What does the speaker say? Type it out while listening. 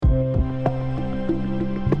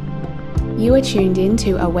You are tuned in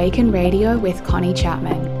to Awaken Radio with Connie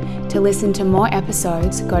Chapman. To listen to more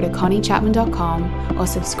episodes, go to conniechapman.com or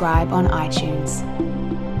subscribe on iTunes.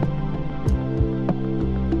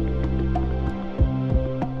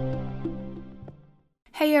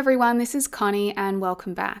 Hey everyone, this is Connie and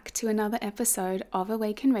welcome back to another episode of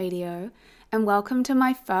Awaken Radio, and welcome to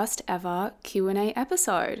my first ever Q&A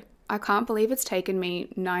episode. I can't believe it's taken me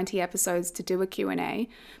 90 episodes to do a Q&A,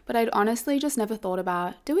 but I'd honestly just never thought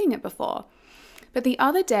about doing it before. But the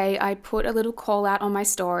other day I put a little call out on my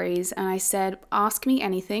stories and I said, ask me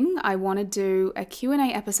anything. I want to do a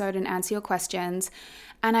Q&A episode and answer your questions.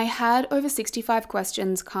 And I had over 65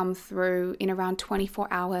 questions come through in around 24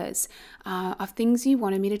 hours of things you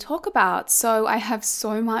wanted me to talk about. So I have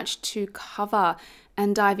so much to cover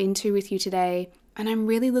and dive into with you today. And I'm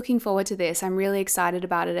really looking forward to this. I'm really excited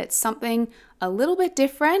about it. It's something a little bit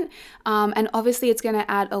different. And obviously it's going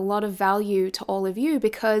to add a lot of value to all of you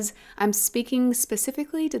because I'm speaking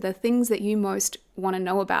specifically to the things that you most want to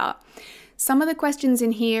know about. Some of the questions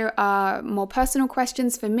in here are more personal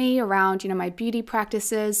questions for me around, my beauty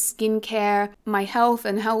practices, skincare, my health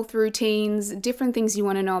and health routines, different things you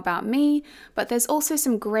want to know about me. But there's also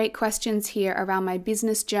some great questions here around my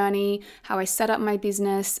business journey, how I set up my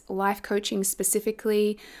business, life coaching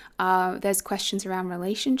specifically. There's questions around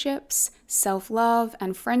relationships, self-love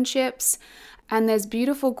and friendships. And there's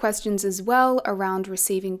beautiful questions as well around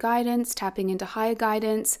receiving guidance, tapping into higher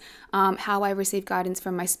guidance, how I receive guidance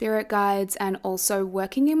from my spirit guides, and also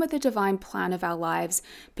working in with the divine plan of our lives,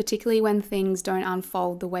 particularly when things don't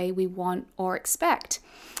unfold the way we want or expect.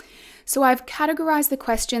 So I've categorized the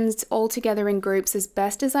questions all together in groups as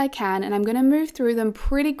best as I can, and I'm going to move through them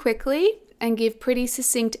pretty quickly and give pretty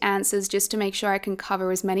succinct answers just to make sure I can cover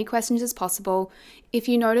as many questions as possible. If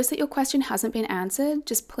you notice that your question hasn't been answered,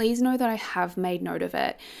 just please know that I have made note of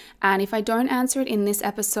it. And if I don't answer it in this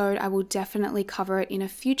episode, I will definitely cover it in a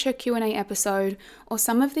future Q&A episode, or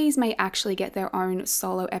some of these may actually get their own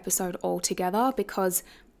solo episode altogether because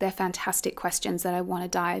they're fantastic questions that I want to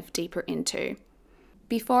dive deeper into.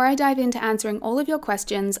 Before I dive into answering all of your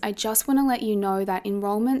questions, I just want to let you know that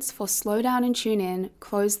enrollments for Slow Down and Tune In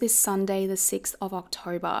close this Sunday, the 6th of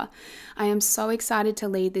October. I am so excited to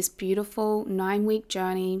lead this beautiful 9-week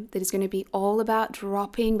journey that is going to be all about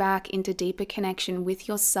dropping back into deeper connection with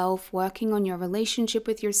yourself, working on your relationship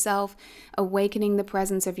with yourself, awakening the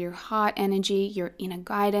presence of your heart energy, your inner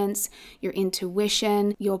guidance, your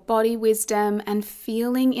intuition, your body wisdom, and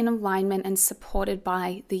feeling in alignment and supported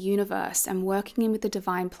by the universe and working in with the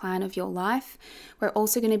divine plan of your life. We're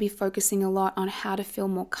also going to be focusing a lot on how to feel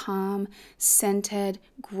more calm, centered,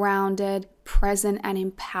 grounded, present, and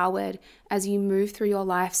empowered as you move through your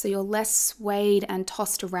life so you're less swayed and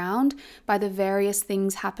tossed around by the various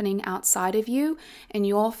things happening outside of you, and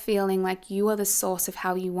you're feeling like you are the source of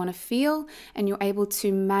how you want to feel, and you're able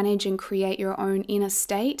to manage and create your own inner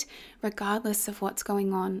state regardless of what's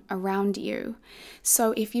going on around you.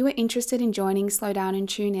 So if you are interested in joining Slow Down and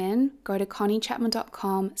Tune In, go to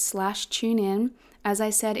conniechapman.com/tune in. As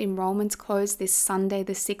I said, enrollments close this Sunday,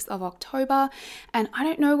 the 6th of October, and I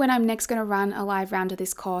don't know when I'm next going to run a live round of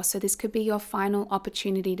this course, so this could be your final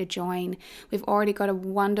opportunity to join. We've already got a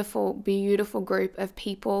wonderful, beautiful group of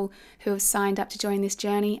people who have signed up to join this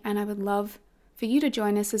journey, and I would love for you to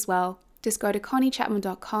join us as well. Just go to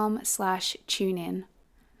conniechapman.com/tune in.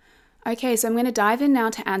 Okay, so I'm going to dive in now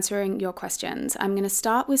to answering your questions. I'm going to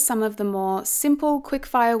start with some of the more simple,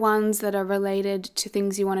 quick-fire ones that are related to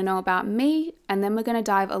things you want to know about me, and then we're going to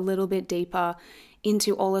dive a little bit deeper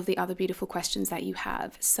into all of the other beautiful questions that you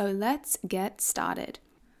have. So let's get started.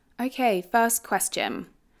 Okay, first question.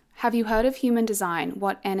 Have you heard of human design?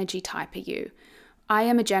 What energy type are you? I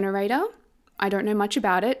am a generator. I don't know much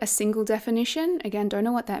about it. A single definition. Again, don't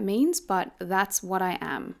know what that means, but that's what I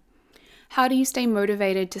am. How do you stay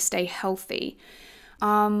motivated to stay healthy?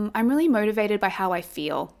 I'm really motivated by how I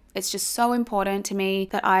feel. It's just so important to me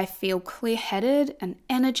that I feel clear-headed and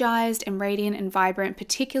energized and radiant and vibrant,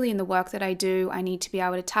 particularly in the work that I do. I need to be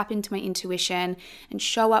able to tap into my intuition and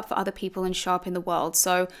show up for other people and show up in the world.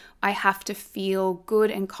 So I have to feel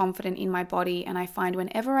good and confident in my body. And I find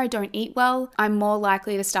whenever I don't eat well, I'm more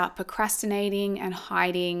likely to start procrastinating and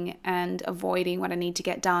hiding and avoiding what I need to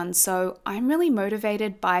get done. So I'm really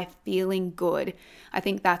motivated by feeling good. I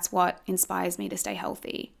think that's what inspires me to stay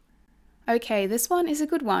healthy. Okay, this one is a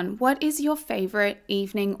good one. What is your favorite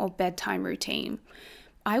evening or bedtime routine?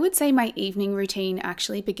 I would say my evening routine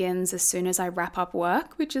actually begins as soon as I wrap up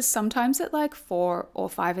work, which is sometimes at like 4 or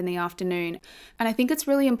 5 in the afternoon. And I think it's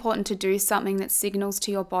really important to do something that signals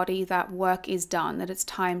to your body that work is done, that it's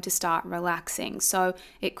time to start relaxing. So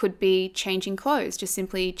it could be changing clothes, just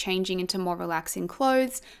simply changing into more relaxing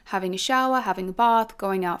clothes, having a shower, having a bath,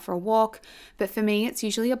 going out for a walk. But for me, it's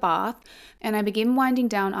usually a bath. And I begin winding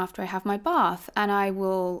down after I have my bath. And I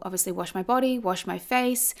will obviously wash my body, wash my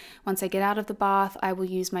face. Once I get out of the bath, I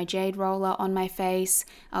will use my jade roller on my face.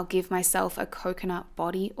 I'll give myself a coconut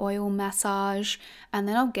body oil massage. And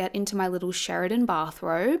then I'll get into my little Sheridan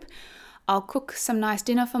bathrobe. I'll cook some nice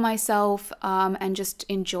dinner for myself and just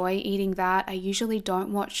enjoy eating that. I usually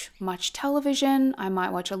don't watch much television. I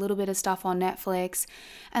might watch a little bit of stuff on Netflix.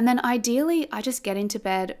 And then ideally, I just get into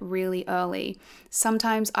bed really early.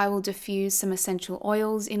 Sometimes I will diffuse some essential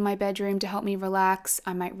oils in my bedroom to help me relax.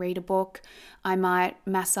 I might read a book. I might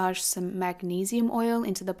massage some magnesium oil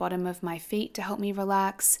into the bottom of my feet to help me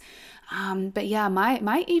relax. But yeah,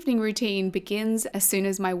 my evening routine begins as soon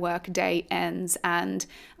as my work day ends, and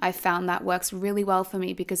I found that works really well for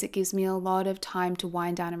me because it gives me a lot of time to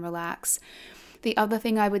wind down and relax. The other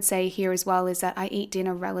thing I would say here as well is that I eat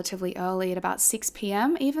dinner relatively early at about 6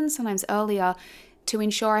 p.m., even sometimes earlier, to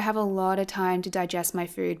ensure I have a lot of time to digest my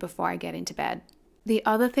food before I get into bed. The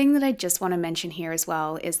other thing that I just want to mention here as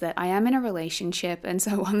well is that I am in a relationship, and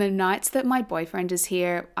so on the nights that my boyfriend is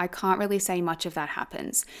here, I can't really say much of that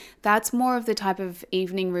happens. That's more of the type of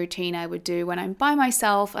evening routine I would do when I'm by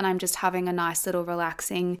myself and I'm just having a nice little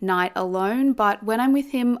relaxing night alone. But when I'm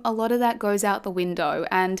with him, a lot of that goes out the window,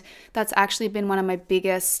 and that's actually been one of my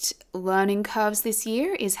biggest learning curves this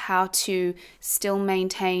year, is how to still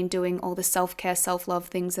maintain doing all the self-care, self-love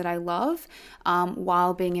things that I love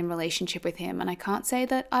while being in relationship with him. And I can't say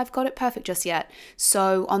that I've got it perfect just yet.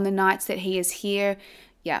 So on the nights that he is here,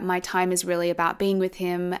 yeah, my time is really about being with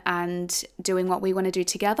him and doing what we want to do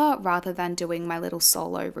together rather than doing my little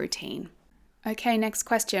solo routine. Okay, next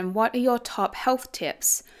question. What are your top health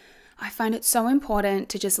tips? I find it so important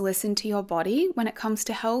to just listen to your body when it comes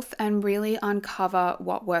to health and really uncover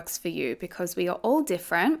what works for you, because we are all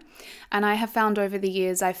different. And I have found over the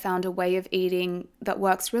years, I've found a way of eating that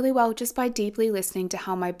works really well just by deeply listening to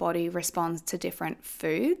how my body responds to different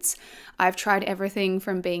foods. I've tried everything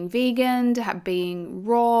from being vegan to being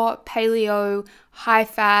raw, paleo, high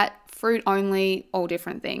fat, fruit only, all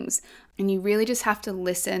different things. And you really just have to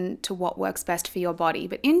listen to what works best for your body.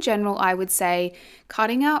 But in general, I would say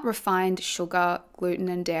cutting out refined sugar, gluten,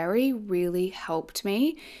 and dairy really helped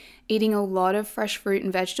me. Eating a lot of fresh fruit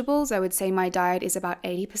and vegetables. I would say my diet is about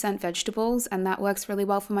 80% vegetables, and that works really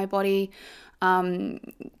well for my body.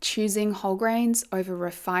 Choosing whole grains over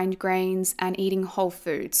refined grains, and eating whole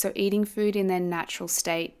foods. So eating food in their natural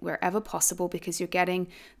state wherever possible, because you're getting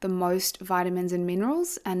the most vitamins and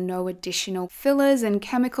minerals and no additional fillers and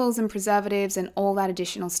chemicals and preservatives and all that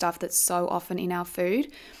additional stuff that's so often in our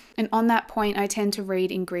food. And on that point, I tend to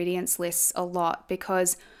read ingredients lists a lot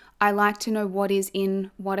because I like to know what is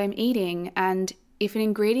in what I'm eating. And if an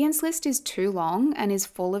ingredients list is too long and is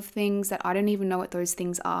full of things that I don't even know what those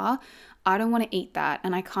things are, I don't want to eat that,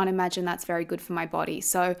 and I can't imagine that's very good for my body.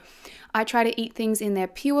 So I try to eat things in their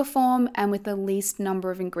pure form and with the least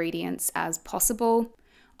number of ingredients as possible.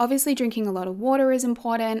 Obviously, drinking a lot of water is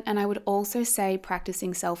important, and I would also say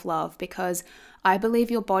practicing self-love, because I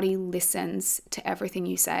believe your body listens to everything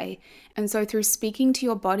you say. And so through speaking to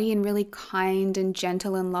your body in really kind and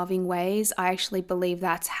gentle and loving ways, I actually believe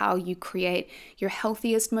that's how you create your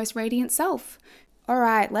healthiest, most radiant self. All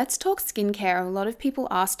right, let's talk skincare. A lot of people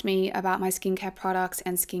asked me about my skincare products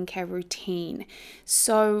and skincare routine.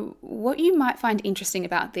 So what you might find interesting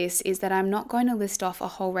about this is that I'm not going to list off a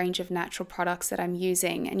whole range of natural products that I'm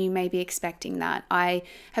using, and you may be expecting that. I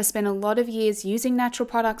have spent a lot of years using natural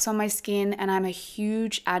products on my skin, and I'm a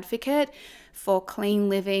huge advocate for clean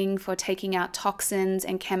living, for taking out toxins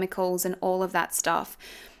and chemicals and all of that stuff.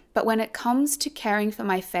 But when it comes to caring for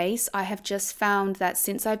my face, I have just found that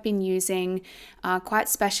since I've been using quite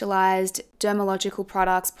specialized dermatological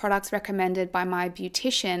products recommended by my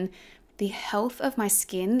beautician, the health of my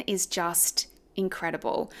skin is just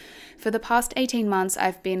incredible. For the past 18 months,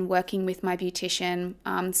 I've been working with my beautician,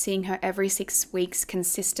 seeing her every 6 weeks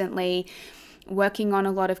consistently, working on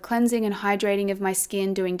a lot of cleansing and hydrating of my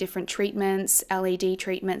skin, doing different treatments, LED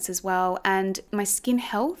treatments as well. And my skin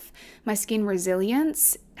health, my skin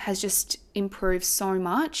resilience has just improved so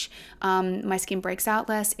much. My skin breaks out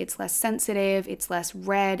less, it's less sensitive, it's less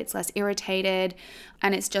red, it's less irritated,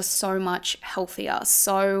 and it's just so much healthier.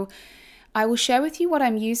 So I will share with you what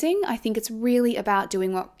I'm using. I think it's really about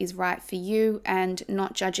doing what is right for you and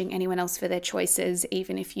not judging anyone else for their choices,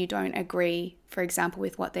 even if you don't agree, for example,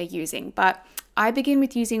 with what they're using. But I begin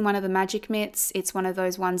with using one of the Magic Mitts. It's one of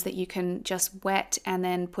those ones that you can just wet and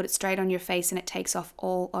then put it straight on your face and it takes off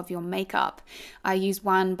all of your makeup. I use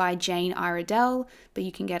one by Jane Iredale, but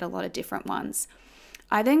you can get a lot of different ones.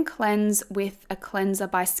 I then cleanse with a cleanser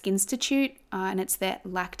by Skinstitute, and it's their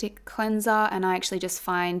lactic cleanser, and I actually just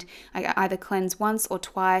find I either cleanse once or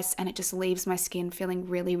twice and it just leaves my skin feeling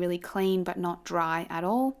really, really clean but not dry at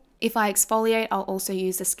all. If I exfoliate, I'll also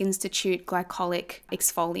use the Skinstitute glycolic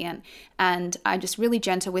exfoliant, and I'm just really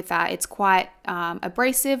gentle with that. It's quite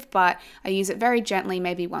abrasive, but I use it very gently,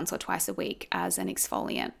 maybe once or twice a week as an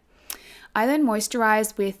exfoliant. I then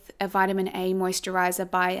moisturize with a vitamin A moisturizer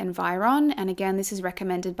by Environ, and again, this is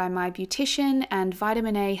recommended by my beautician, and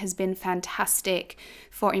vitamin A has been fantastic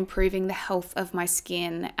for improving the health of my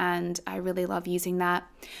skin, and I really love using that.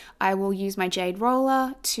 I will use my Jade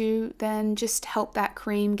Roller to then just help that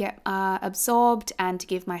cream get absorbed and to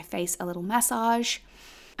give my face a little massage.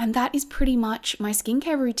 And that is pretty much my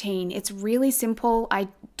skincare routine. It's really simple. I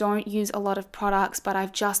don't use a lot of products, but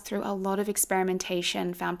I've just through a lot of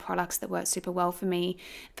experimentation found products that work super well for me.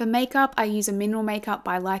 For makeup, I use a mineral makeup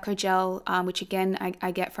by Lycogel, which again, I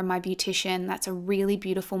get from my beautician. That's a really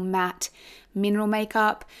beautiful matte mineral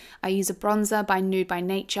makeup. I use a bronzer by Nude by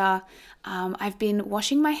Nature. I've been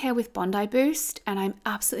washing my hair with Bondi Boost, and I'm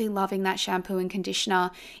absolutely loving that shampoo and conditioner.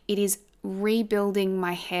 It is rebuilding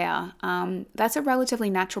my hair. That's a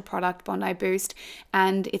relatively natural product, Bondi Boost,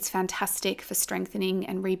 and it's fantastic for strengthening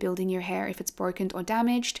and rebuilding your hair if it's broken or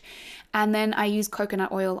damaged. And then I use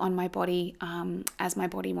coconut oil on my body as my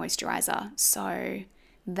body moisturizer. So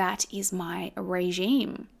that is my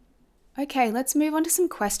regime. Okay, let's move on to some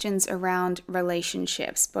questions around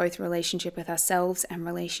relationships, both relationship with ourselves and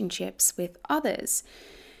relationships with others.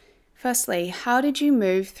 Firstly, how did you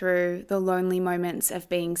move through the lonely moments of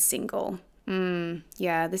being single?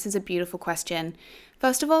 Yeah, this is a beautiful question.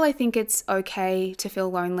 First of all, I think it's okay to feel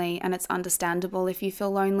lonely, and it's understandable if you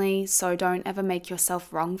feel lonely, so don't ever make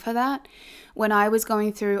yourself wrong for that. When I was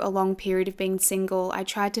going through a long period of being single, I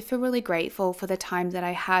tried to feel really grateful for the time that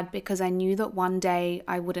I had because I knew that one day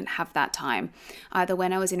I wouldn't have that time. Either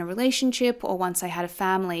when I was in a relationship or once I had a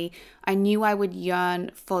family, I knew I would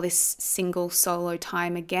yearn for this single solo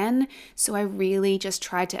time again, so I really just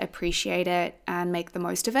tried to appreciate it and make the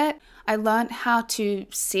most of it. I learned how to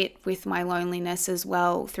sit with my loneliness as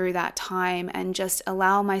well through that time and just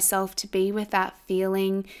allow myself to be with that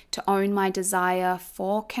feeling, to own my desire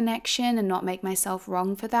for connection and not make myself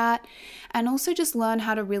wrong for that. And also just learn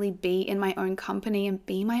how to really be in my own company and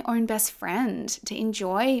be my own best friend, to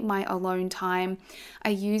enjoy my alone time. I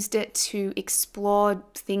used it to explore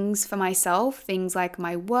things for myself, things like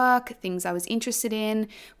my work, things I was interested in,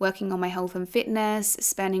 working on my health and fitness,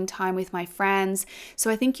 spending time with my friends. So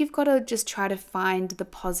I think you've got to just try to find the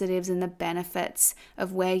positives and the benefits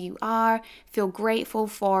of where you are, feel grateful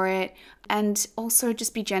for it, and also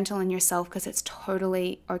just be gentle on yourself because it's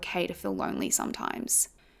totally okay to feel lonely sometimes.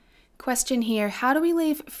 Question here, how do we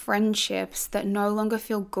leave friendships that no longer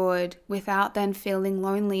feel good without then feeling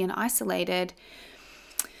lonely and isolated?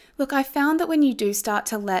 Look, I found that when you do start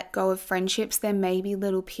to let go of friendships, there may be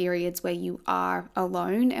little periods where you are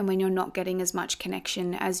alone and when you're not getting as much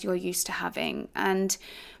connection as you're used to having. And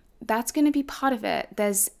that's going to be part of it.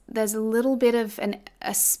 There's a little bit of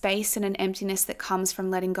a space and an emptiness that comes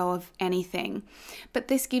from letting go of anything. But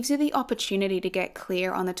this gives you the opportunity to get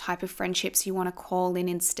clear on the type of friendships you want to call in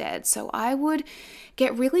instead. So I would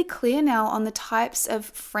get really clear now on the types of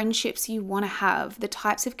friendships you want to have, the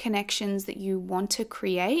types of connections that you want to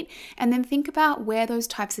create, and then think about where those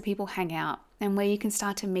types of people hang out and where you can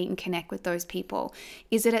start to meet and connect with those people.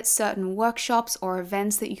 Is it at certain workshops or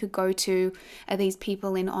events that you could go to? Are these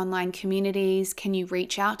people in online communities? Can you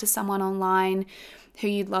reach out to someone online who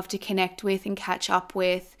you'd love to connect with and catch up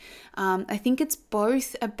with? I think it's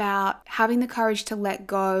both about having the courage to let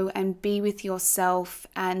go and be with yourself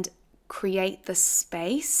and create the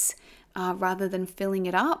space rather than filling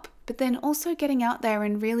it up, but then also getting out there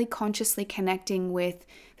and really consciously connecting with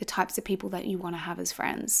the types of people that you want to have as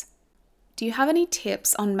friends. Do you have any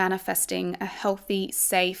tips on manifesting a healthy,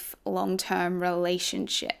 safe, long-term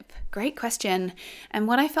relationship? Great question. And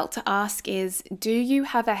what I felt to ask is, do you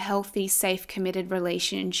have a healthy, safe, committed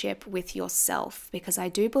relationship with yourself? Because I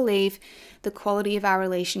do believe the quality of our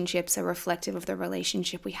relationships are reflective of the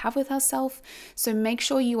relationship we have with ourselves. So make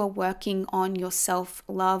sure you are working on your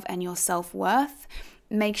self-love and your self-worth.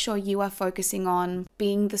 make sure you are focusing on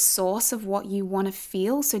being the source of what you want to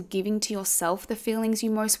feel. So giving to yourself the feelings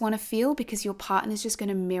you most want to feel, because your partner is just going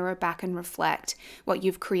to mirror back and reflect what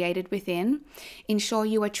you've created within. Ensure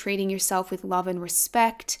you are treating yourself with love and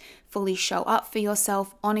respect. Fully show up for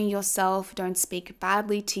yourself, honor yourself, don't speak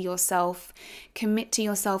badly to yourself, commit to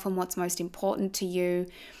yourself and what's most important to you.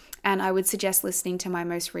 And I would suggest listening to my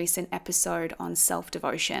most recent episode on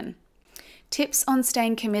self-devotion. Tips on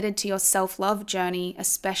staying committed to your self-love journey,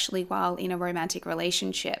 especially while in a romantic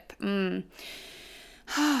relationship.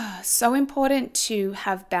 So important to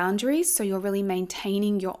have boundaries, so you're really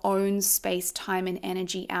maintaining your own space, time, and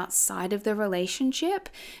energy outside of the relationship.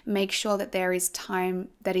 Make sure that there is time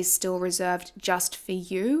that is still reserved just for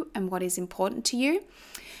you and what is important to you.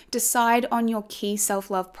 Decide on your key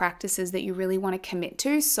self-love practices that you really want to commit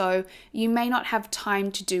to. So you may not have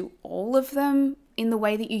time to do all of them in the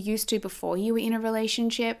way that you used to before you were in a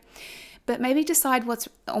relationship, but maybe decide what's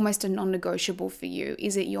almost a non-negotiable for you.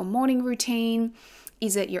 Is it your morning routine?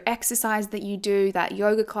 Is it your exercise that you do, that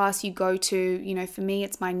yoga class you go to? For me,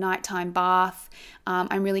 it's my nighttime bath.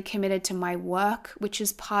 I'm really committed to my work, which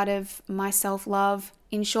is part of my self-love.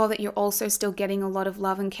 Ensure that you're also still getting a lot of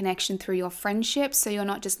love and connection through your friendships, so you're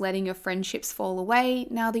not just letting your friendships fall away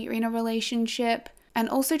now that you're in a relationship. And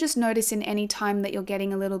also just notice in any time that you're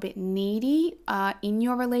getting a little bit needy in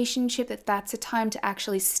your relationship, that's a time to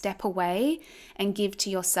actually step away and give to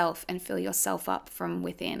yourself and fill yourself up from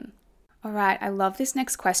within. All right, I love this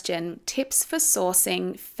next question. Tips for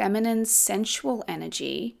sourcing feminine sensual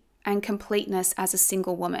energy and completeness as a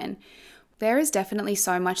single woman. There is definitely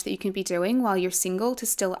so much that you can be doing while you're single to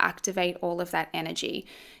still activate all of that energy.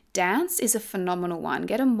 Dance is a phenomenal one.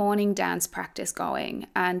 Get a morning dance practice going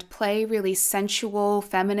and play really sensual,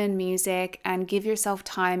 feminine music and give yourself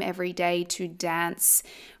time every day to dance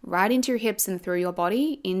right into your hips and through your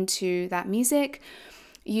body into that music.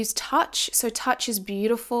 Use touch. So touch is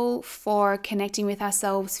beautiful for connecting with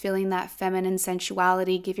ourselves, feeling that feminine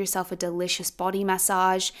sensuality. Give yourself a delicious body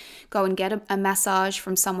massage. Go and get a massage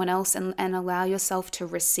from someone else and allow yourself to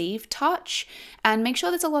receive touch. And make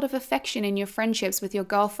sure there's a lot of affection in your friendships with your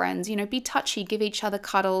girlfriends. Be touchy, give each other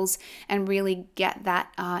cuddles and really get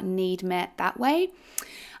that need met that way.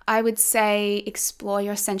 I would say explore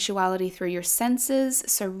your sensuality through your senses.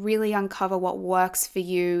 So really uncover what works for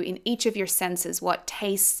you in each of your senses, what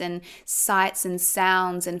tastes and sights and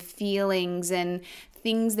sounds and feelings and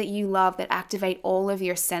things that you love that activate all of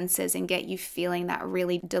your senses and get you feeling that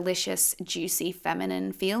really delicious, juicy,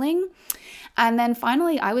 feminine feeling. And then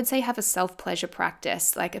finally, I would say have a self-pleasure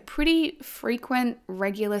practice, like a pretty frequent,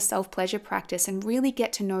 regular self-pleasure practice, and really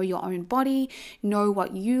get to know your own body, know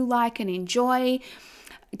what you like and enjoy.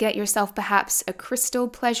 Get yourself perhaps a crystal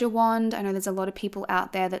pleasure wand. I know there's a lot of people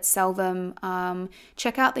out there that sell them.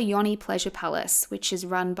 Check out the Yoni Pleasure Palace, which is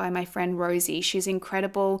run by my friend Rosie. She's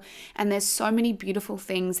incredible. And there's so many beautiful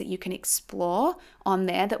things that you can explore on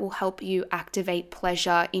there that will help you activate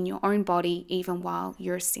pleasure in your own body, even while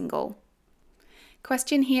you're single.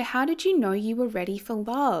 Question here, how did you know you were ready for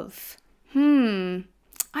love?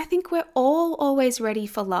 I think we're all always ready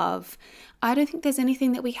for love. I don't think there's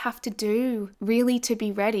anything that we have to do really to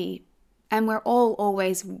be ready. And we're all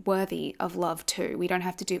always worthy of love too. We don't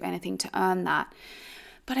have to do anything to earn that.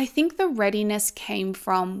 But I think the readiness came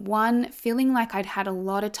from, one, feeling like I'd had a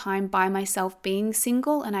lot of time by myself being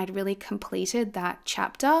single and I'd really completed that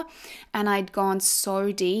chapter. And I'd gone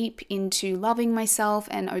so deep into loving myself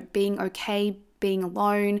and being okay being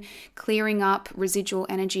alone, clearing up residual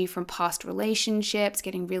energy from past relationships,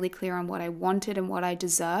 getting really clear on what I wanted and what I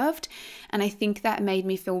deserved. And I think that made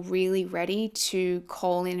me feel really ready to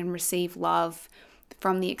call in and receive love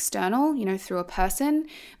from the external, through a person.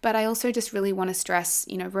 But I also just really want to stress,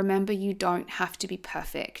 remember, you don't have to be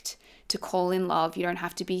perfect to call in love. You don't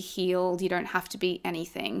have to be healed. You don't have to be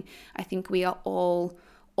anything. I think we are all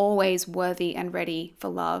always worthy and ready for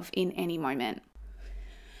love in any moment.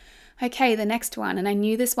 Okay, the next one, and I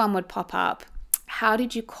knew this one would pop up. How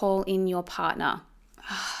did you call in your partner?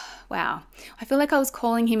 Wow. I feel like I was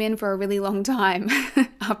calling him in for a really long time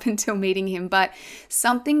up until meeting him, but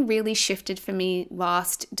something really shifted for me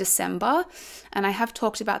last December. And I have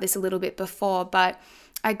talked about this a little bit before, but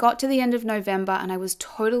I got to the end of November and I was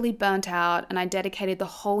totally burnt out and I dedicated the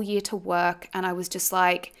whole year to work. And I was just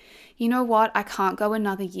like, you know what? I can't go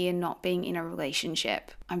another year not being in a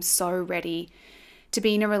relationship. I'm so ready to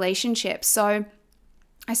be in a relationship. So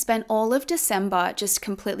I spent all of December just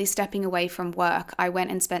completely stepping away from work. I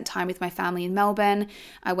went and spent time with my family in Melbourne.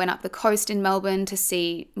 I went up the coast in Melbourne to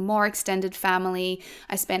see more extended family.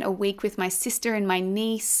 I spent a week with my sister and my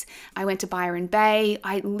niece. I went to Byron Bay.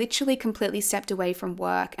 I literally completely stepped away from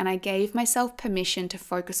work, and I gave myself permission to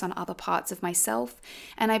focus on other parts of myself.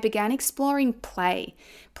 And I began exploring play.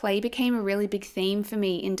 Play became a really big theme for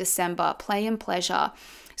me in December, play and pleasure.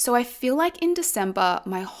 So I feel like in December,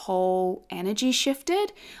 my whole energy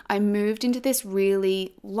shifted. I moved into this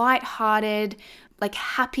really lighthearted, like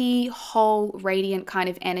happy, whole, radiant kind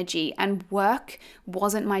of energy, and work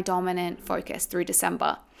wasn't my dominant focus through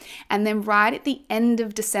December. And then right at the end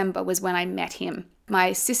of December was when I met him.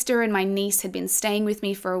 My sister and my niece had been staying with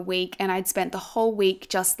me for a week, and I'd spent the whole week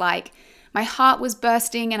just like, my heart was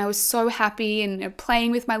bursting and I was so happy and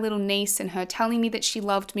playing with my little niece and her telling me that she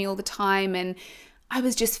loved me all the time, and I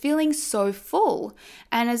was just feeling so full.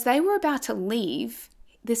 And as they were about to leave,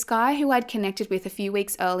 this guy who I'd connected with a few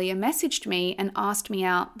weeks earlier messaged me and asked me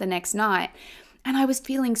out the next night. And I was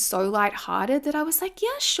feeling so lighthearted that I was like, yeah,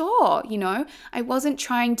 sure. I wasn't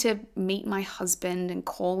trying to meet my husband and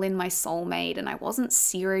call in my soulmate, and I wasn't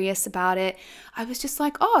serious about it. I was just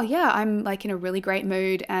like, oh yeah, I'm like in a really great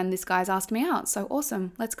mood and this guy's asked me out. So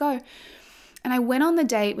awesome, let's go. And I went on the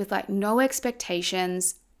date with like no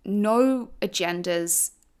expectations, no agendas,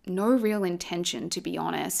 no real intention, to be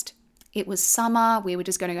honest. It was summer. We were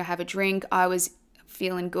just going to go have a drink. I was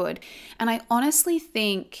feeling good. And I honestly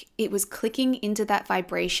think it was clicking into that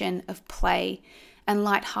vibration of play and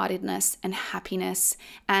lightheartedness and happiness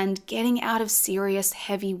and getting out of serious,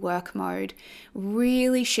 heavy work mode,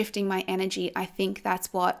 really shifting my energy. I think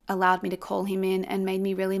that's what allowed me to call him in and made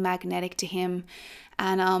me really magnetic to him.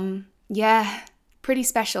 And pretty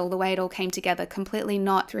special the way it all came together, completely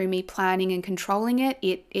not through me planning and controlling it.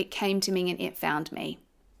 It came to me and it found me.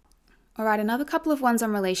 All right, another couple of ones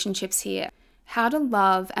on relationships here. How to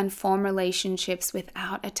love and form relationships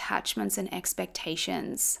without attachments and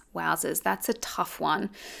expectations. Wowzers, that's a tough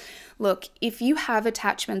one. Look, if you have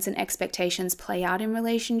attachments and expectations play out in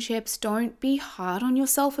relationships, don't be hard on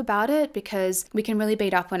yourself about it, because we can really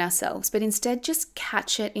beat up on ourselves, but instead just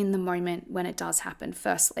catch it in the moment when it does happen,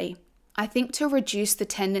 firstly. I think to reduce the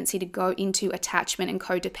tendency to go into attachment and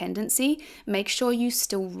codependency, make sure you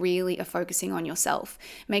still really are focusing on yourself.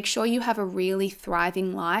 Make sure you have a really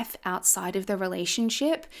thriving life outside of the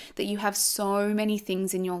relationship, that you have so many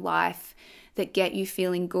things in your life that get you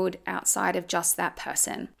feeling good outside of just that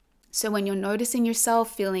person. So when you're noticing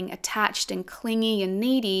yourself feeling attached and clingy and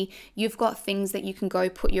needy, you've got things that you can go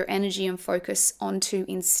put your energy and focus onto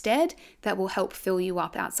instead that will help fill you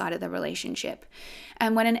up outside of the relationship.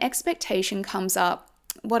 And when an expectation comes up,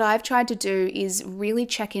 what I've tried to do is really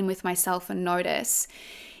check in with myself and notice,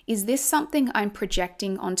 is this something I'm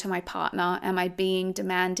projecting onto my partner? Am I being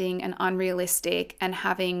demanding and unrealistic and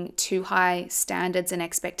having too high standards and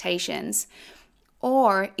expectations?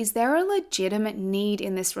 Or is there a legitimate need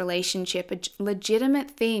in this relationship, a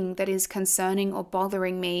legitimate thing that is concerning or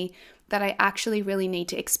bothering me that I actually really need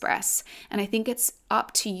to express? And I think it's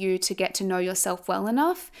up to you to get to know yourself well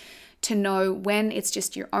enough to know when it's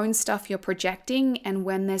just your own stuff you're projecting and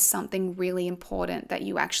when there's something really important that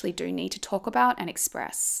you actually do need to talk about and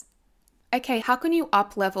express. Okay, how can you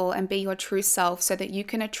up-level and be your true self so that you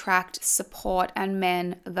can attract support and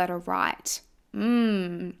men that are right?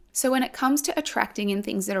 So when it comes to attracting in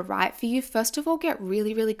things that are right for you, first of all, get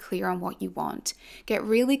really, really clear on what you want. Get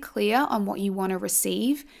really clear on what you want to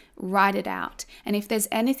receive. Write it out. And if there's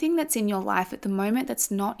anything that's in your life at the moment that's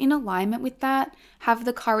not in alignment with that, have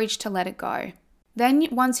the courage to let it go. Then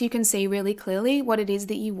once you can see really clearly what it is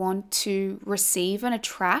that you want to receive and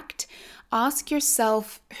attract, ask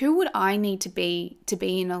yourself, who would I need to be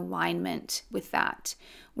in alignment with that?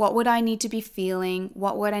 What would I need to be feeling?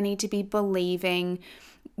 What would I need to be believing?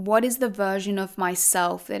 What is the version of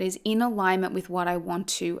myself that is in alignment with what I want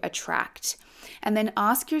to attract? And then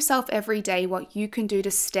ask yourself every day what you can do to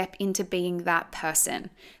step into being that person.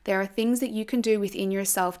 There are things that you can do within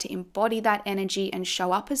yourself to embody that energy and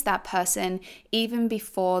show up as that person even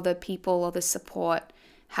before the people or the support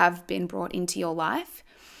have been brought into your life.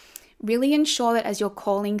 Really ensure that as you're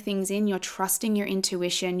calling things in, you're trusting your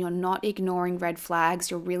intuition, you're not ignoring red flags,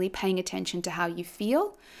 you're really paying attention to how you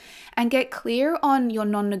feel. And get clear on your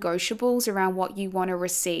non-negotiables around what you want to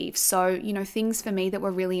receive. So, things for me that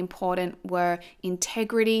were really important were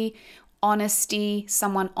integrity, honesty,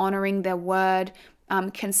 someone honoring their word,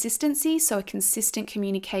 consistency, so a consistent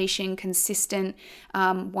communication, consistent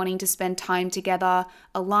wanting to spend time together,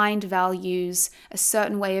 aligned values, a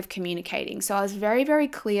certain way of communicating. So I was very, very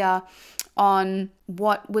clear on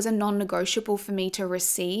what was a non-negotiable for me to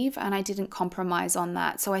receive, and I didn't compromise on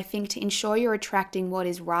that. So I think to ensure you're attracting what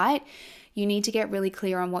is right, you need to get really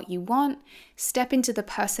clear on what you want, step into the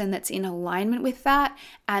person that's in alignment with that,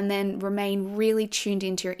 and then remain really tuned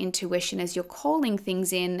into your intuition as you're calling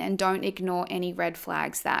things in, and don't ignore any red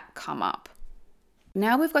flags that come up.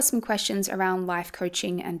 Now we've got some questions around life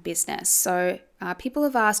coaching and business. So people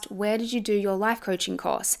have asked, where did you do your life coaching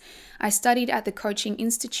course? I studied at the Coaching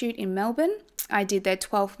Institute in Melbourne. I did their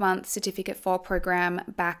 12-month Certificate 4 program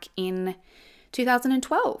back in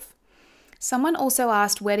 2012. Someone also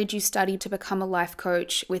asked, where did you study to become a life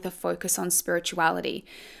coach with a focus on spirituality?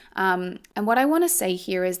 And what I want to say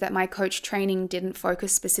here is that my coach training didn't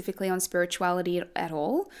focus specifically on spirituality at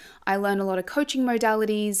all. I learned a lot of coaching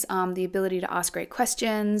modalities, the ability to ask great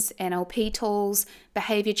questions, NLP tools,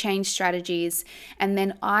 behavior change strategies, and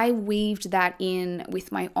then I weaved that in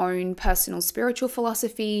with my own personal spiritual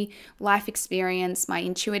philosophy, life experience, my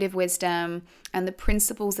intuitive wisdom, and the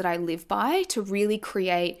principles that I live by to really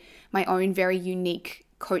create my own very unique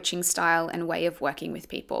coaching style and way of working with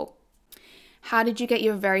people. How did you get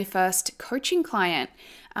your very first coaching client?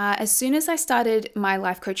 As soon as I started my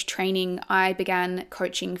life coach training, I began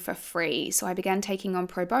coaching for free. So I began taking on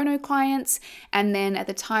pro bono clients. And then at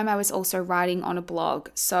the time, I was also writing on a blog.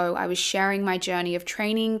 So I was sharing my journey of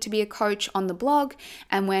training to be a coach on the blog.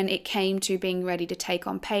 And when it came to being ready to take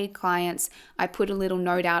on paid clients, I put a little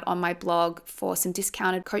note out on my blog for some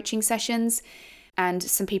discounted coaching sessions. And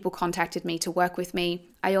some people contacted me to work with me.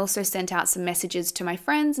 I also sent out some messages to my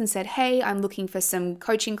friends and said, hey, I'm looking for some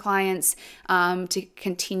coaching clients to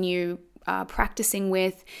continue practicing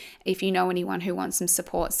with. If you know anyone who wants some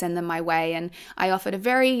support, send them my way. And I offered a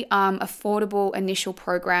very affordable initial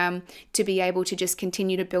program to be able to just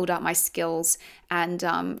continue to build up my skills and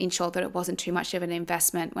ensure that it wasn't too much of an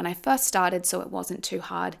investment when I first started, so it wasn't too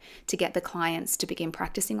hard to get the clients to begin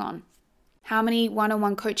practicing on. How many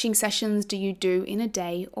one-on-one coaching sessions do you do in a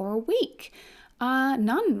day or a week?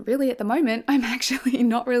 None really at the moment. I'm actually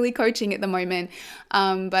not really coaching at the moment.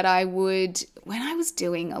 But I would, when I was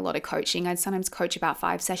doing a lot of coaching, I'd sometimes coach about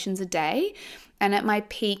 5 sessions a day. And at my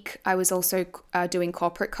peak, I was also doing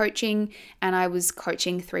corporate coaching, and I was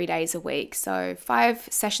coaching 3 days a week. So 5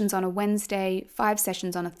 sessions on a Wednesday, 5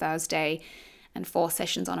 sessions on a Thursday, and 4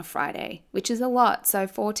 sessions on a Friday, which is a lot. So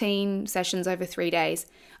 14 sessions over 3 days.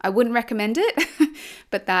 I wouldn't recommend it,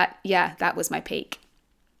 but that was my peak.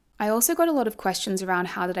 I also got a lot of questions around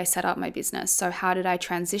how did I set up my business? So how did I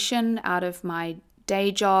transition out of my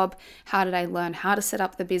day job? How did I learn how to set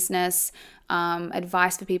up the business?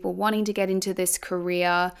 Advice for people wanting to get into this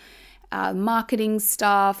career, marketing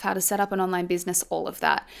stuff, how to set up an online business, all of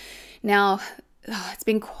that. Now, it's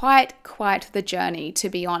been quite the journey, to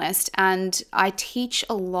be honest. And I teach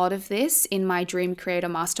a lot of this in my Dream Creator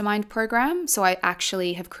Mastermind program. So I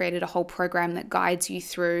actually have created a whole program that guides you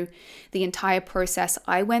through the entire process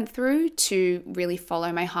I went through to really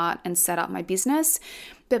follow my heart and set up my business.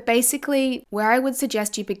 But basically, where I would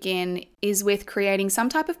suggest you begin is with creating some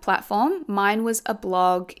type of platform. Mine was a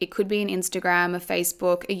blog. It could be an Instagram, a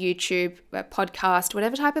Facebook, a YouTube, a podcast,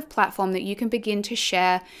 whatever type of platform that you can begin to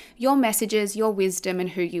share your messages, your wisdom,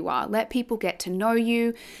 and who you are. Let people get to know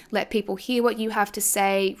you. Let people hear what you have to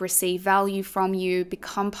say, receive value from you,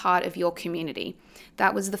 become part of your community.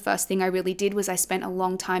 That was the first thing I really did. Was I spent a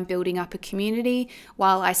long time building up a community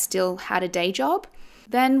while I still had a day job.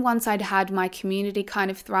 Then once I'd had my community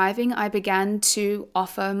kind of thriving, I began to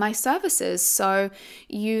offer my services. So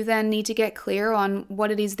you then need to get clear on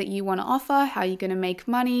what it is that you want to offer, how you're going to make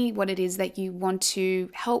money, what it is that you want to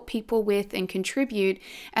help people with and contribute.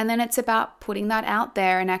 And then it's about putting that out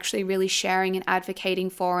there and actually really sharing and advocating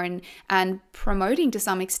for and promoting to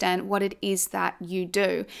some extent what it is that you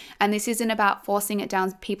do. And this isn't about forcing it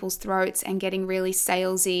down people's throats and getting really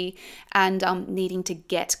salesy and needing to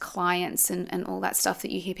get clients and all that stuff that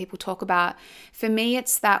you hear people talk about. For me,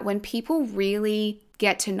 it's that when people really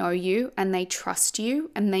get to know you and they trust you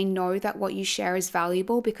and they know that what you share is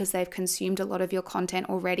valuable because they've consumed a lot of your content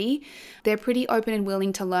already, they're pretty open and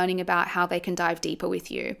willing to learning about how they can dive deeper with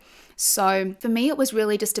you. So for me, it was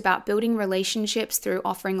really just about building relationships through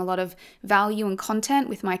offering a lot of value and content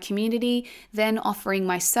with my community, then offering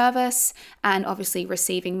my service and obviously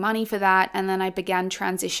receiving money for that. And then I began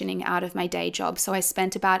transitioning out of my day job. So I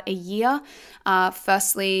spent about a year,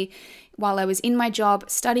 firstly, while I was in my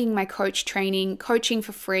job, studying my coach training, coaching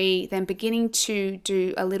for free, then beginning to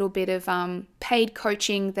do a little bit of paid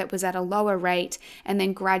coaching that was at a lower rate, and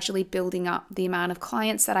then gradually building up the amount of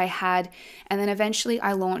clients that I had. And then eventually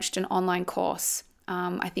I launched an online course.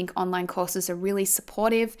 I think online courses are really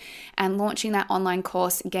supportive, and launching that online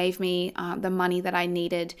course gave me the money that I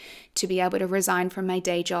needed to be able to resign from my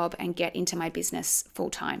day job and get into my business full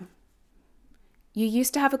time. You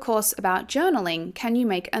used to have a course about journaling. Can you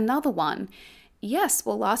make another one? Yes,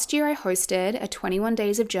 well, last year I hosted a 21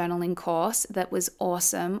 days of journaling course that was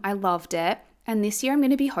awesome. I loved it. And this year I'm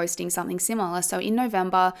going to be hosting something similar. So in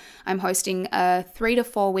November, I'm hosting a 3 to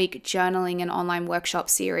 4 week journaling and online workshop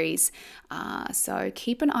series. So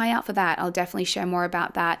keep an eye out for that. I'll definitely share more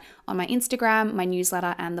about that on my Instagram, my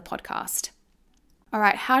newsletter, and the podcast. All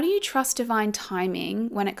right, how do you trust divine timing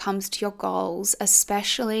when it comes to your goals,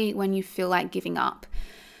 especially when you feel like giving up?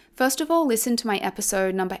 First of all, listen to my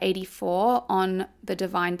episode number 84 on the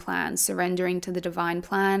divine plan, surrendering to the divine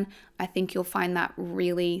plan. I think you'll find that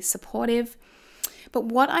really supportive. But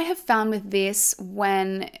what I have found with this,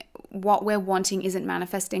 when what we're wanting isn't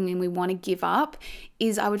manifesting and we want to give up,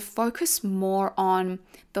 is I would focus more on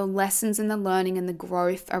the lessons and the learning and the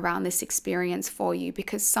growth around this experience for you,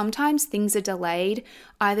 because sometimes things are delayed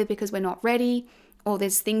either because we're not ready, or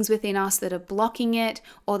there's things within us that are blocking it,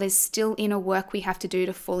 or there's still inner work we have to do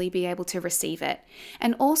to fully be able to receive it.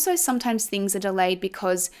 And also sometimes things are delayed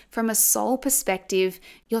because from a soul perspective,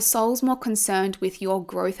 your soul's more concerned with your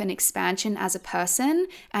growth and expansion as a person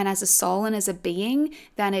and as a soul and as a being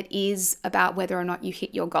than it is about whether or not you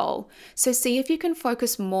hit your goal. So see if you can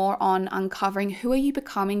focus more on uncovering who are you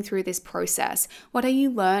becoming through this process? What are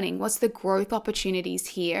you learning? What's the growth opportunities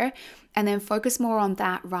here? And then focus more on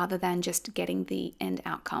that rather than just getting the end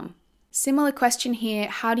outcome. Similar question here,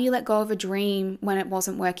 how do you let go of a dream when it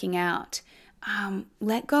wasn't working out?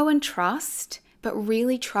 Let go and trust, but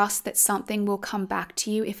really trust that something will come back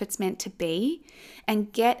to you if it's meant to be,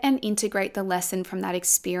 and get and integrate the lesson from that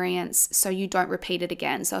experience so you don't repeat it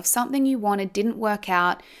again. So if something you wanted didn't work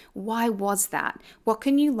out, why was that? What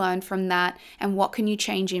can you learn from that, and what can you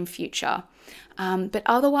change in future? But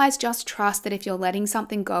otherwise, just trust that if you're letting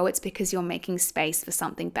something go, it's because you're making space for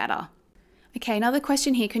something better. Okay, another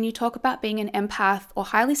question here. Can you talk about being an empath or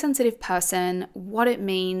highly sensitive person, what it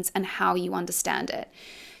means and how you understand it?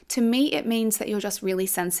 To me, it means that you're just really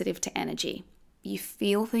sensitive to energy. You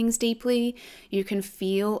feel things deeply. You can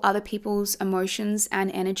feel other people's emotions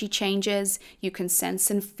and energy changes. You can sense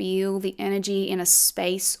and feel the energy in a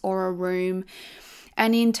space or a room.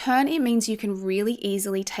 And in turn, it means you can really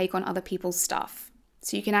easily take on other people's stuff.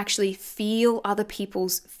 So you can actually feel other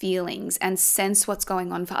people's feelings and sense what's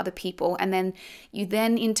going on for other people. And then you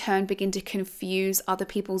in turn begin to confuse other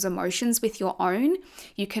people's emotions with your own.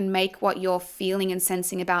 You can make what you're feeling and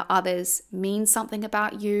sensing about others mean something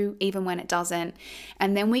about you, even when it doesn't.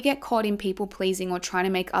 And then we get caught in people pleasing or trying to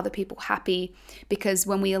make other people happy, because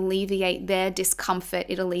when we alleviate their discomfort,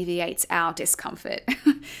 it alleviates our discomfort.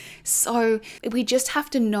 So we just have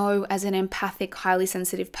to know, as an empathic, highly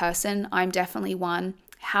sensitive person, I'm definitely one,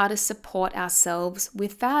 how to support ourselves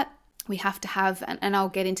with that. We have to have, and I'll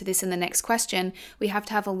get into this in the next question, we have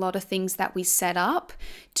to have a lot of things that we set up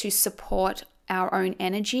to support our own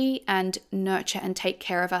energy and nurture and take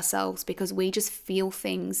care of ourselves, because we just feel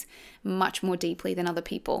things much more deeply than other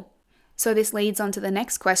people. So this leads on to the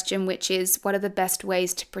next question, which is, what are the best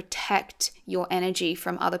ways to protect your energy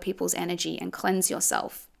from other people's energy and cleanse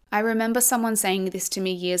yourself? I remember someone saying this to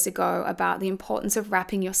me years ago about the importance of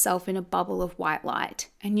wrapping yourself in a bubble of white light.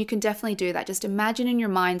 And you can definitely do that. Just imagine in your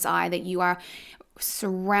mind's eye that you are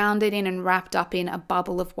surrounded in and wrapped up in a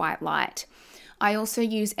bubble of white light. I also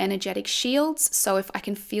use energetic shields. So if I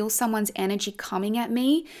can feel someone's energy coming at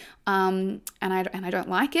me and I don't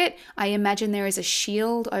like it, I imagine there is a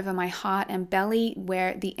shield over my heart and belly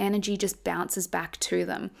where the energy just bounces back to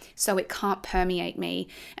them so it can't permeate me.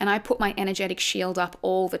 And I put my energetic shield up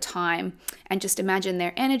all the time and just imagine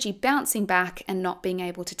their energy bouncing back and not being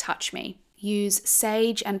able to touch me. Use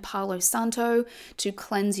sage and Palo Santo to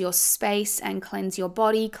cleanse your space and cleanse your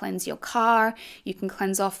body, cleanse your car. You can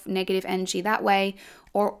cleanse off negative energy that way,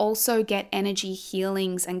 or also get energy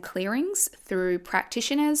healings and clearings through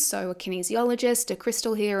practitioners. So a kinesiologist, a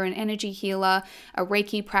crystal healer, an energy healer, a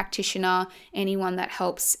Reiki practitioner, anyone that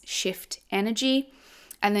helps shift energy.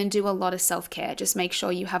 And then do a lot of self-care. Just make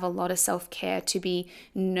sure you have a lot of self-care to be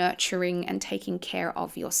nurturing and taking care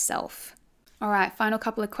of yourself. All right, final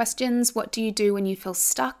couple of questions. What do you do when you feel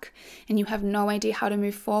stuck and you have no idea how to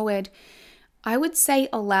move forward? I would say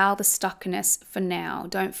allow the stuckness for now.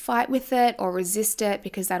 Don't fight with it or resist it,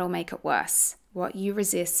 because that'll make it worse. What you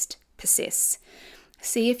resist persists.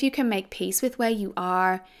 See if you can make peace with where you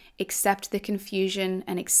are, accept the confusion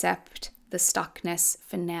and accept the stuckness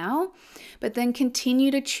for now, but then continue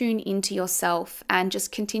to tune into yourself and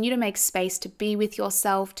just continue to make space to be with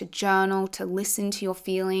yourself, to journal, to listen to your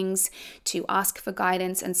feelings, to ask for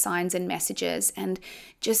guidance and signs and messages, and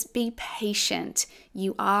just be patient.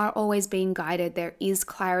 You are always being guided. There is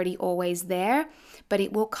clarity always there, but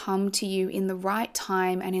it will come to you in the right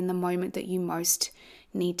time and in the moment that you most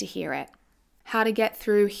need to hear it. How to get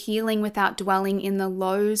through healing without dwelling in the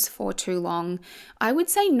lows for too long. I would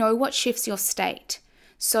say know what shifts your state.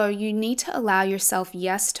 So you need to allow yourself,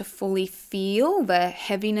 yes, to fully feel the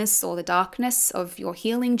heaviness or the darkness of your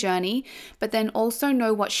healing journey, but then also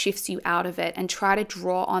know what shifts you out of it and try to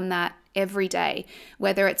draw on that every day.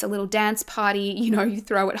 Whether it's a little dance party, you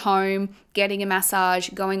throw at home, getting a massage,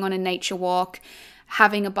 going on a nature walk,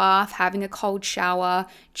 having a bath, having a cold shower,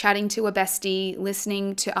 chatting to a bestie,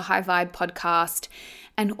 listening to a high vibe podcast,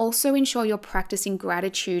 and also ensure you're practicing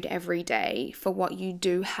gratitude every day for what you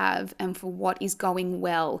do have and for what is going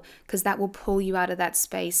well, because that will pull you out of that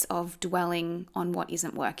space of dwelling on what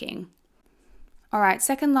isn't working. All right,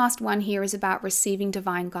 second last one here is about receiving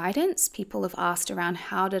divine guidance. People have asked around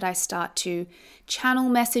how did I start to channel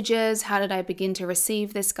messages? How did I begin to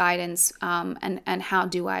receive this guidance? And how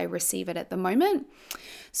do I receive it at the moment?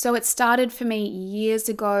 So it started for me years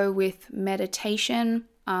ago with meditation,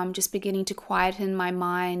 just beginning to quieten my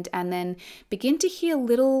mind and then begin to hear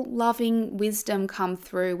little loving wisdom come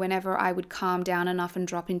through whenever I would calm down enough and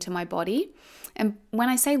drop into my body. And when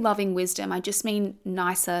I say loving wisdom, I just mean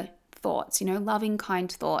nicer thoughts, loving,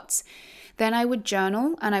 kind thoughts. Then I would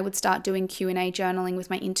journal and I would start doing Q&A journaling with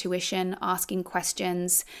my intuition, asking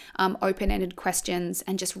questions, open-ended questions,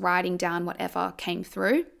 and just writing down whatever came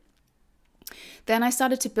through. Then I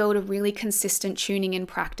started to build a really consistent tuning in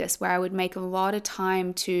practice where I would make a lot of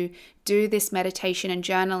time to do this meditation and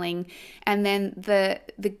journaling. And then the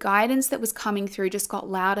guidance that was coming through just got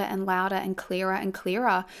louder and louder and clearer and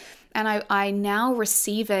clearer. And I now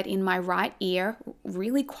receive it in my right ear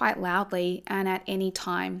really quite loudly and at any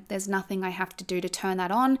time. There's nothing I have to do to turn that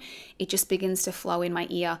on. It just begins to flow in my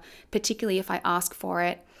ear, particularly if I ask for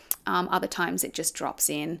it. Other times it just drops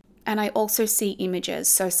in. And I also see images.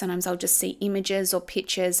 So sometimes I'll just see images or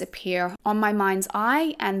pictures appear on my mind's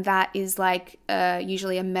eye. And that is like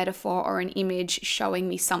usually a metaphor or an image showing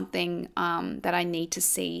me something that I need to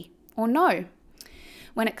see or know.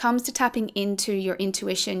 When it comes to tapping into your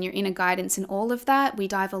intuition, your inner guidance and all of that, we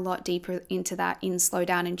dive a lot deeper into that in Slow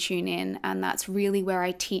Down and Tune In. And that's really where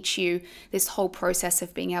I teach you this whole process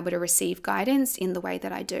of being able to receive guidance in the way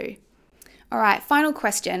that I do. All right, final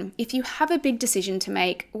question. If you have a big decision to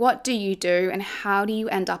make, what do you do and how do you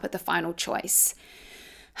end up at the final choice?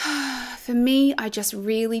 For me, I just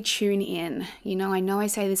really tune in. I know I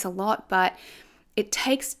say this a lot, but it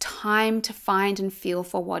takes time to find and feel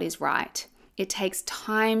for what is right. It takes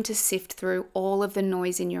time to sift through all of the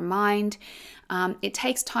noise in your mind. It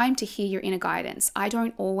takes time to hear your inner guidance. I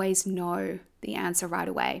don't always know the answer right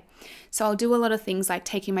away. So I'll do a lot of things like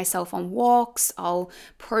taking myself on walks. I'll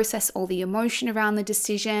process all the emotion around the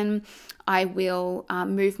decision. I will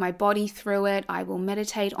move my body through it. I will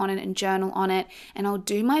meditate on it and journal on it. And I'll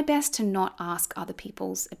do my best to not ask other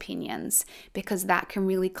people's opinions because that can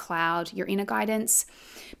really cloud your inner guidance.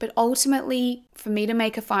 But ultimately, for me to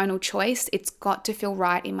make a final choice, it's got to feel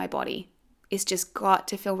right in my body. It's just got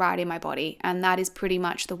to feel right in my body. And that is pretty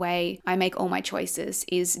much the way I make all my choices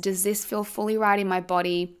is, does this feel fully right in my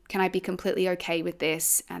body? Can I be completely okay with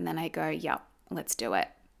this? And then I go, yep, let's do it.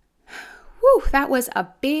 Whew, that was a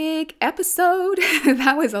big episode.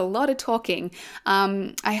 That was a lot of talking.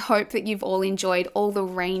 I hope that you've all enjoyed all the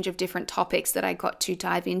range of different topics that I got to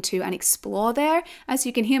dive into and explore there. As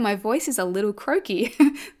you can hear, my voice is a little croaky.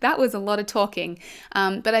 That was a lot of talking.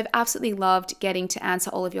 But I've absolutely loved getting to answer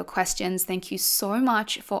all of your questions. Thank you so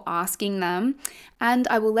much for asking them. And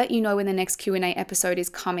I will let you know when the next Q&A episode is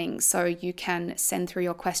coming, so you can send through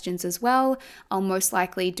your questions as well. I'll most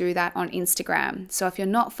likely do that on Instagram. So if you're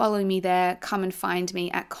not following me there, come and find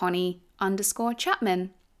me at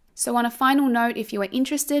Connie_Chapman. So on a final note, if you are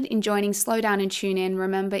interested in joining Slow Down and Tune In,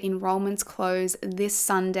 remember enrollments close this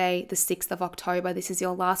Sunday, the 6th of October. This is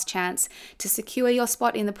your last chance to secure your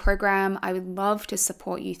spot in the program. I would love to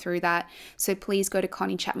support you through that. So please go to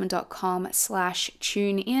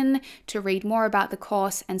conniechapman.com/tune-in to read more about the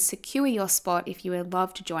course and secure your spot if you would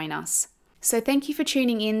love to join us. So thank you for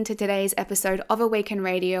tuning in to today's episode of Awaken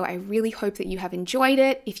Radio. I really hope that you have enjoyed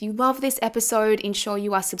it. If you love this episode, ensure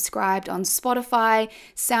you are subscribed on Spotify,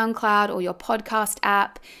 SoundCloud, or your podcast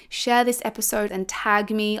app. Share this episode and tag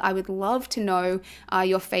me. I would love to know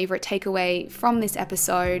your favorite takeaway from this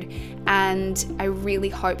episode. And I really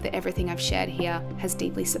hope that everything I've shared here has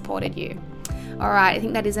deeply supported you. All right, I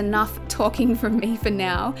think that is enough talking from me for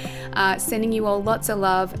now. Sending you all lots of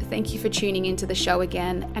love. Thank you for tuning into the show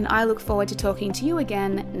again, and I look forward to talking to you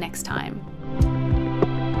again next time.